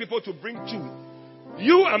the church people to bring 2,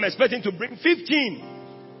 you I'm expecting to bring 15.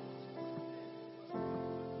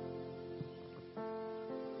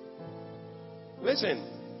 Listen,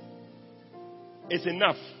 it's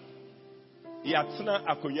enough. Yatsna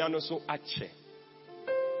akonyano so ache.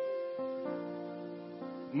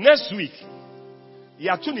 Next week,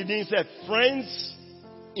 Yatuni Din said, Friends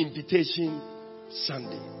Invitation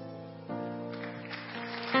Sunday.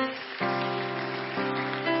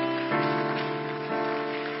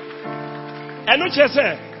 And what you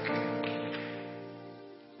say?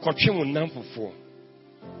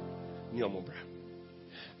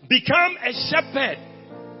 Become a shepherd.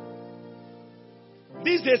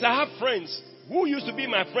 These days I have friends who used to be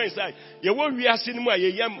my friends. Like, you won't be asking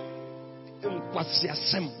me,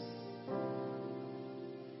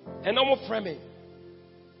 and I'm a friend.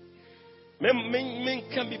 Men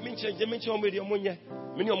can be mentioned.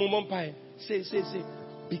 Say,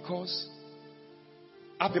 because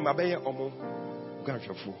I've been my baby omo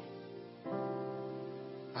grandchildren.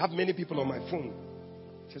 I have many people on my phone.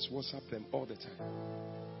 Just WhatsApp them all the time.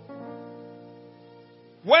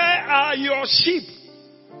 Where are your sheep?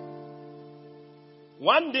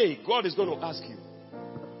 One day, God is going to ask you.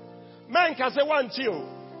 Man can say one till.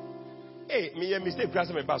 Hey, me a mistake.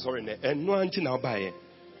 And no until now buy it.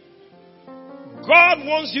 God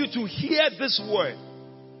wants you to hear this word.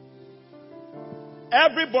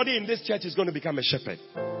 Everybody in this church is going to become a shepherd.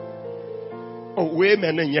 Oh, wait,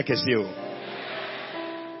 man,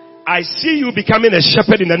 I see you becoming a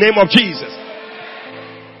shepherd in the name of Jesus.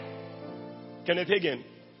 Can I take again?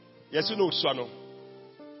 Yes, you know, Osano.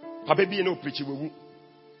 Papa be no preacher,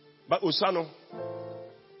 but Osano,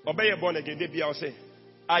 obey a born again. They be out say,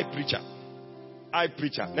 I preacher.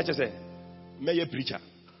 Let's just say, Mayor preacher.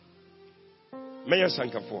 Mayor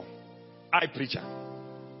Sankafo. I preacher.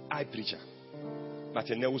 But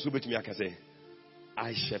in never submit me, I can say,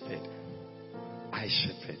 I shepherd.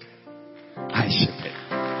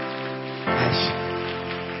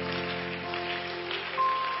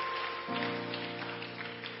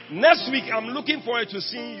 Next week, I'm looking forward to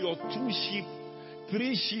seeing your 2 sheep,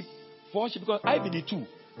 3 sheep, 4 sheep, because I be the 2.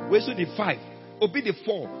 Where's the 5? Obi the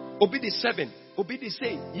 4. Obi the 7. Obi the 6.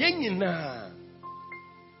 Yenina.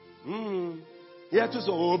 Yeah, to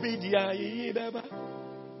so Obi the beba.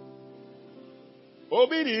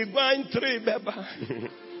 Obi the grind 3 beba.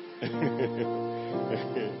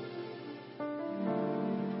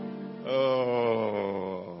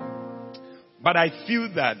 Oh. But I feel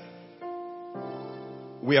that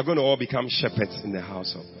we are going to all become shepherds in the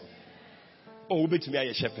house of God. Oh, ube to me, I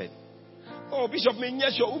a shepherd. Oh, Bishop, me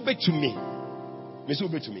yes, you ube to me. Me so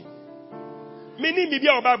ube to me. Me ni bibi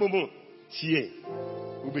a Bible mo. Tie,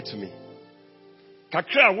 ube to me.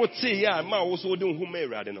 Kakra what say ya ma wo so de hu me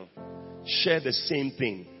erade no. Share the same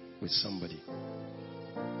thing with somebody.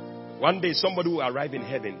 One day somebody will arrive in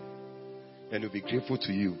heaven and will be grateful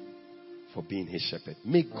to you for being his shepherd.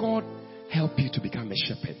 May God help you to become a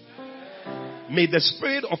shepherd. May the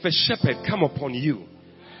spirit of a shepherd come upon you.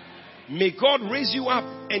 May God raise you up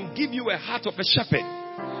and give you a heart of a shepherd.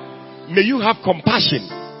 May you have compassion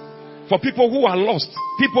for people who are lost,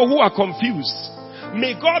 people who are confused.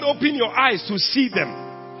 May God open your eyes to see them.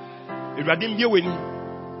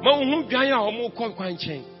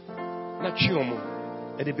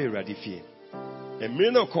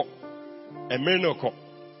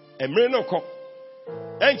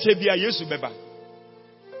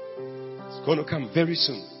 It's going to come very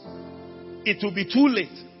soon. It will be too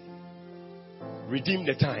late. Redeem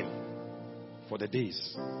the time, for the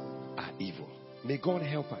days are evil. May God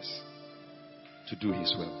help us to do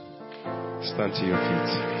his will. Stand to your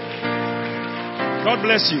feet. God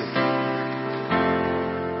bless you.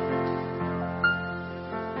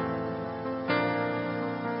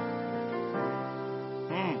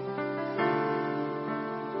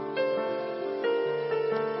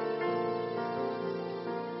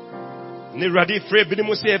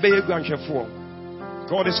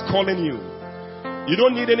 God is calling you. You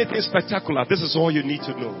don't need anything spectacular. This is all you need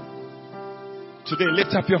to know. Today,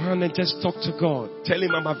 lift up your hand and just talk to God. Tell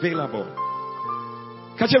him I'm available.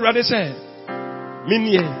 Catch it, Radhe say,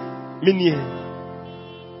 Minye.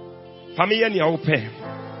 Familia ni aupe.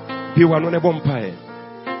 Biwa no ne bompae.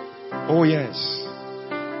 Oh yes.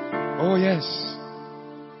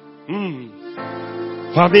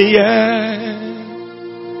 Familia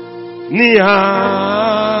ni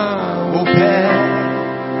aupe.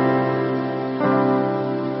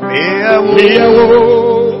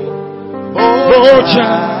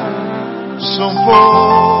 Oja somfo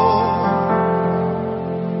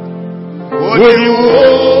Odiwo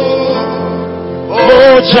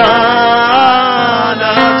Oja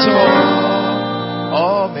nato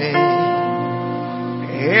Ome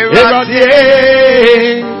Eradie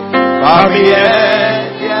Amie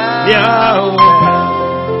Niao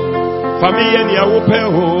Famille ni awupe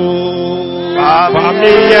ho.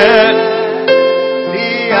 Famille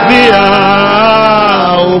ni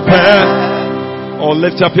awupe. Or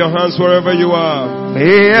lift up your hands wherever you are.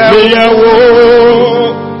 Ni awu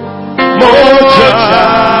moja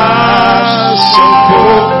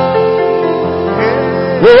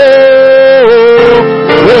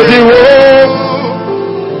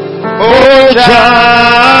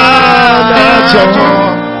simple.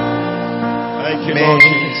 Thank you, Lord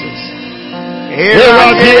Jesus.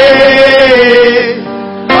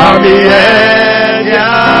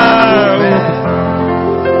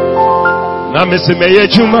 Now, Mr. Meye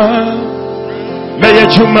Juma, Meye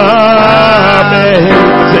Juma,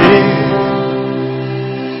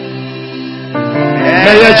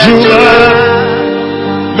 Meye Juma,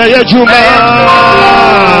 Meye Juma,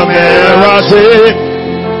 Meye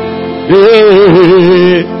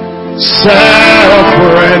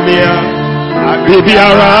Self-Premier,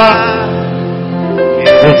 Bibiara,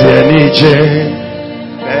 Edenije,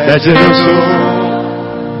 Edenusu,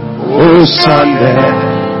 Osande,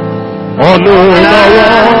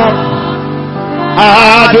 Onunawa,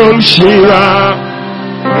 Adon Shira,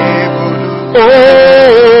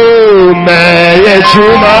 Oh, Meye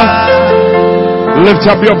Juma. Lift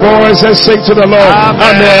up your voice and sing to the Lord.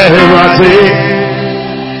 Amen.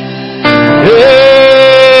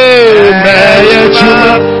 Meye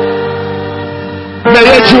Juma,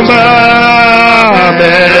 Meye Juma,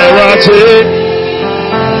 Merati.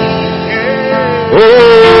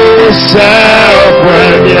 Oh,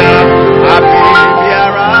 self-premier,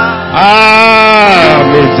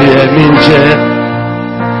 Media Ninja,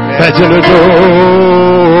 Petanodo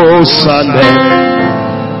Sunday.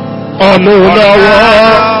 Oh, no,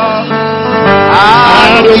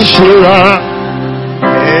 Adam Shira.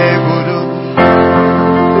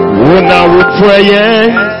 When I would pray,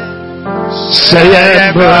 say,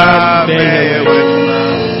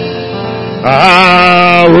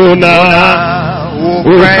 Una would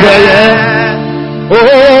pray, oh,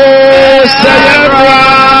 say,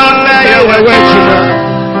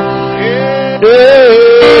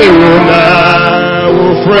 Una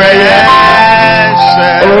would pray,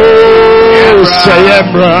 oh, say,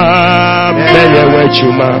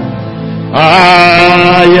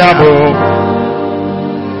 Yabo.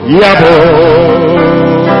 Yabo,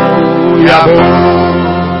 Yabo,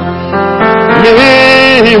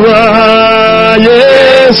 Mira,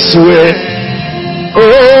 Yeswe, oh,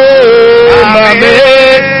 Mame,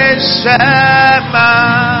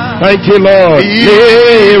 thank you, Lord,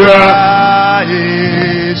 Mira,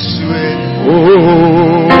 Yeswe,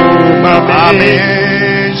 oh, Mame,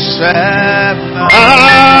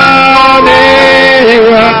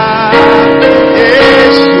 Mira,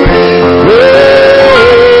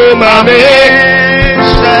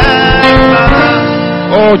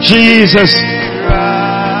 oh Jesus,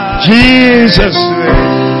 Jesus,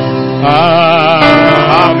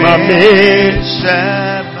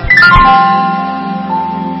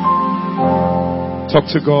 talk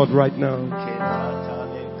to God right now.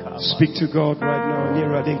 Speak to God right now.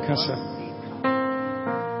 Niradin Kasa.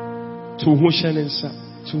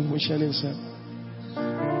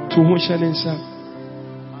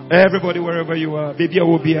 Everybody, wherever you are, baby, I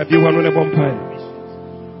will be a one on a bumpire.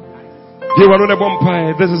 Be one on a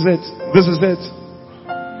bumpire. This is it. This is it.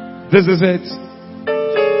 This is it.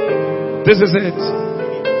 This is it.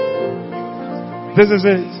 This is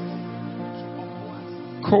it.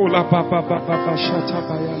 Kola papa papa shata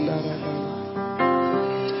bayanda.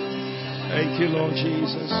 Thank you, Lord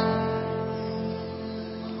Jesus.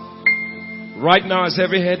 Right now, as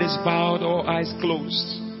every head is bowed, all eyes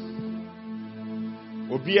closed.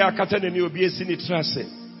 Obia katane ni obi esi ni trase.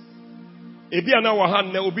 Ebia na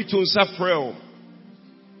wahan na obi tunsa freo.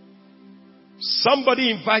 Somebody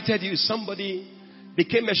invited you. Somebody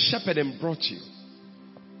became a shepherd and brought you.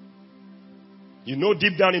 You know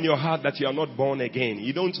deep down in your heart that you are not born again.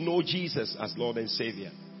 You don't know Jesus as Lord and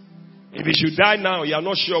Savior. If you should die now, you are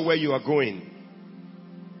not sure where you are going.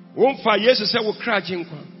 Won't fa yesu se wo kra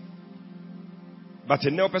jinkwa. But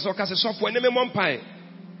no person can say software enemy monpai.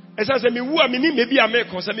 Esa se mi wu a mi ni mebi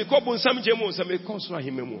ameko se mi ko bu nsam jemu se mi ko so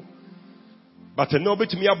ahimemu. But no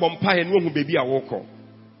betumi abompa e no hu bebi awoko.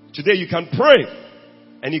 Today you can pray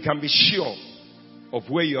and you can be sure of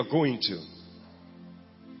where you are going to.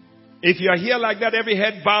 If you are here like that, every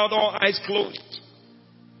head bowed, all eyes closed.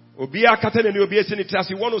 You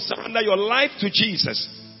want to surrender your life to Jesus.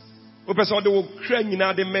 If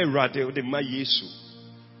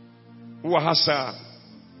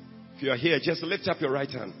you are here, just lift up your right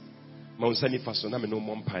hand. Lift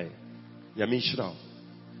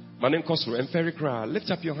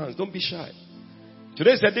up your hands. Don't be shy.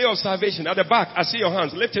 Today is the day of salvation. At the back, I see your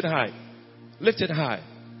hands. Lift it high. Lift it high.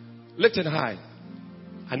 Lift it high.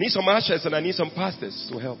 I need some ushers and I need some pastors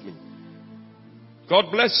to help me. God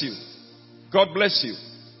bless you. God bless you.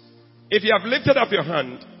 If you have lifted up your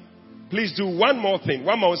hand, please do one more thing.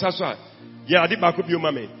 One more. Yeah,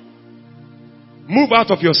 move out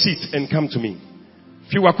of your seat and come to me.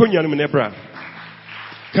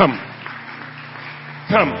 Come.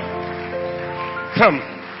 Come. Come.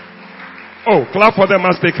 Oh, clap for them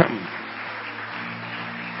as they come.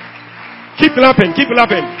 Keep clapping. Keep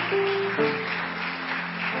clapping.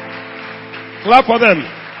 Clap for them.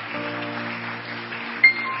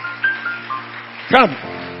 Come.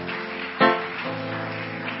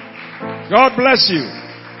 God bless you.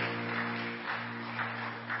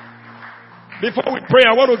 Before we pray,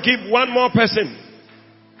 I want to give one more person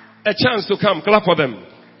a chance to come. Clap for them.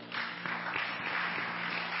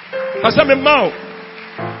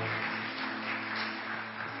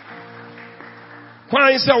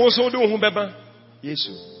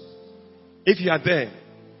 If you are there,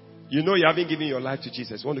 you know you haven't given your life to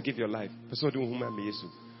Jesus. You want to give your life. Too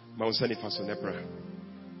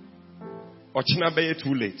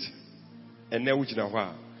late. And now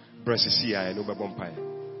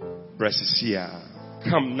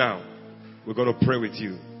come now. We're going to pray with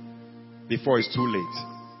you before it's too late.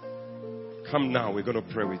 Come now. We're going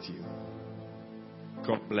to pray with you.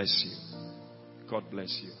 God bless you. God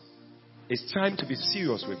bless you. It's time to be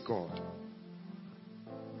serious with God.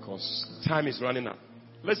 Because time is running out.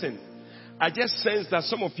 Listen, I just sense that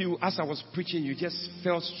some of you, as I was preaching, you just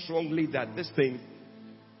felt strongly that this thing,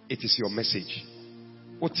 it is your message.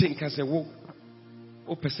 What thing can say,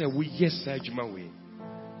 yes,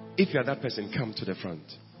 if you are that person, come to the front.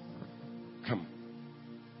 Come.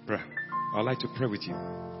 Bruh, I'd like to pray with you.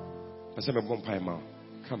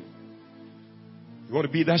 Come. You want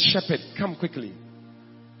to be that shepherd? Come quickly.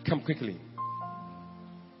 Come quickly.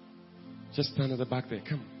 Just stand at the back there.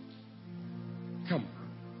 Come. Come.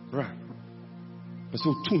 Bruh.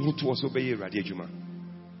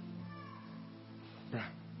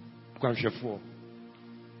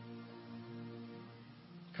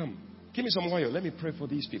 Come. Give me some oil. Let me pray for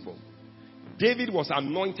these people. David was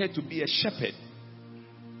anointed to be a shepherd.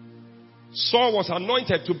 Saul was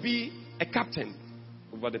anointed to be a captain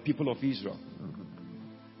over the people of Israel.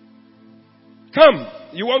 Come.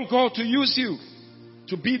 You want God to use you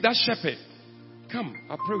to be that shepherd. Come.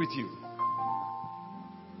 I'll pray with you.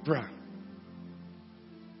 Bruh.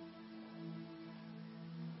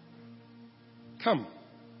 Come.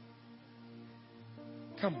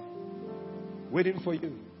 Come. Waiting for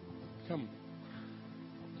you. Come.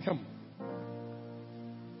 Come.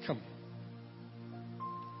 Come.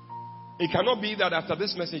 It cannot be that after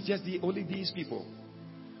this message, just only these people.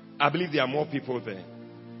 I believe there are more people there.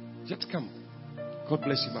 Just come. God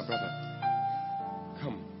bless you, my brother.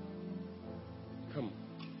 Come. Come.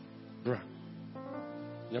 Bruh.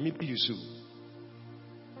 Yami Yusu.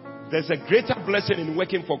 There's a greater blessing in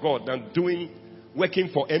working for God than working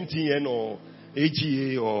for MTN or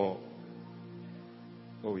AGA or...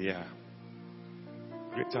 Oh yeah.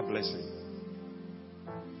 Greater blessing.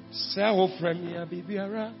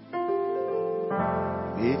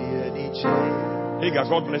 Hey God,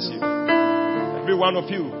 God bless you. Every one of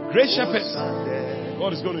you. Great shepherds.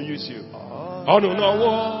 God is going to use you. Oh no, no.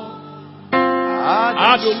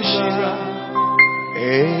 Adom Shira.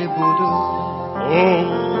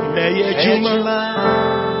 Oh, Meye Juma.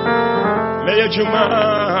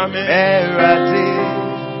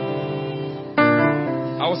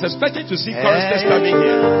 I was expecting to see choristers standing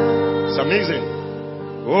here. It's amazing.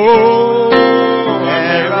 Oh,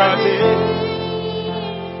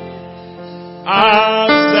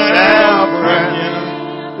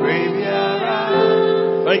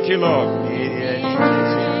 thank you, Lord.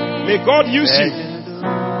 May God use you.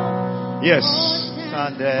 Yes.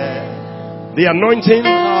 The anointing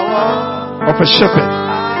of a shepherd.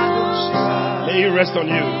 May he rest on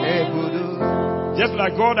you. Just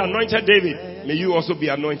like God anointed David, may you also be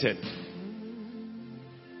anointed.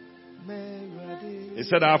 He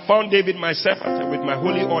said, I have found David my servant, and with my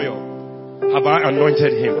holy oil have I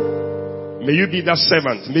anointed him. May you be that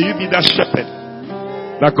servant. May you be that shepherd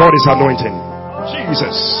that God is anointing.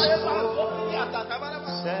 Jesus.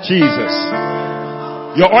 Jesus.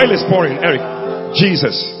 Your oil is pouring, Eric.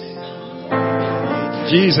 Jesus.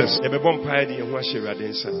 Jesus.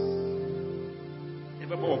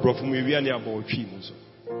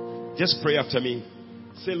 Just pray after me.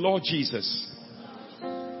 Say, Lord Jesus,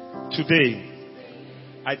 today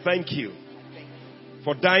I thank you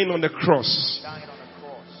for dying on the cross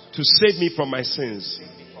to save me from my sins.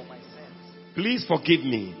 Please forgive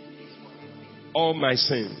me all my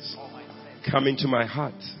sins come into my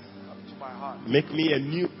heart. Make me a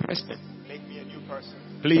new person.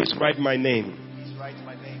 Please write my name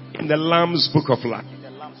in the Lamb's Book of Life.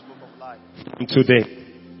 From today,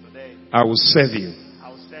 I will serve you.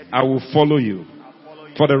 I will follow you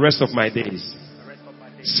for the rest of my days.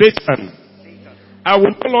 Satan, I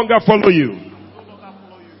will no longer follow you.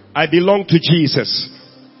 I belong to Jesus,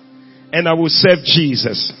 and I will serve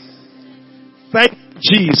Jesus. Thank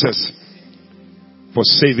Jesus for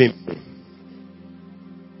saving me.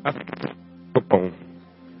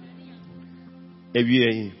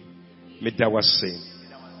 Ewie meda wase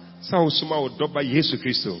sa osuma odoba Yesu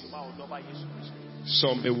Kristo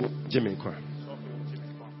so mewo jeme kwa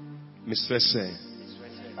misese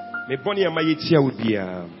me boni amayetia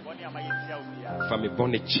obia fa me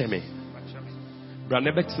boni cheme bra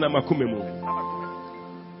ne betina makome mu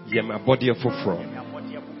ye ma body ofofro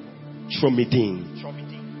chomidin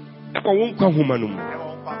e ko won kwa homa no mu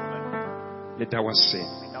meda wase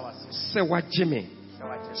se wa jeme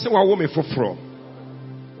se wa wo me fofro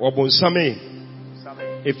Obonsame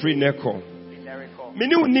efri neko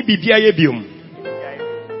mini uni bibia ye biom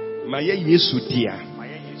maye Yesu dia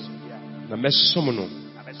na mesom no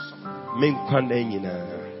menkwa na nyina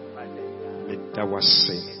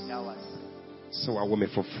medawase so wa wo me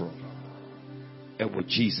foforo ewo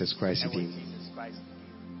Jesus Christ din.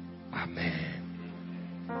 Amen.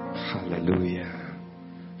 Hallelujah.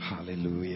 Hallelujah.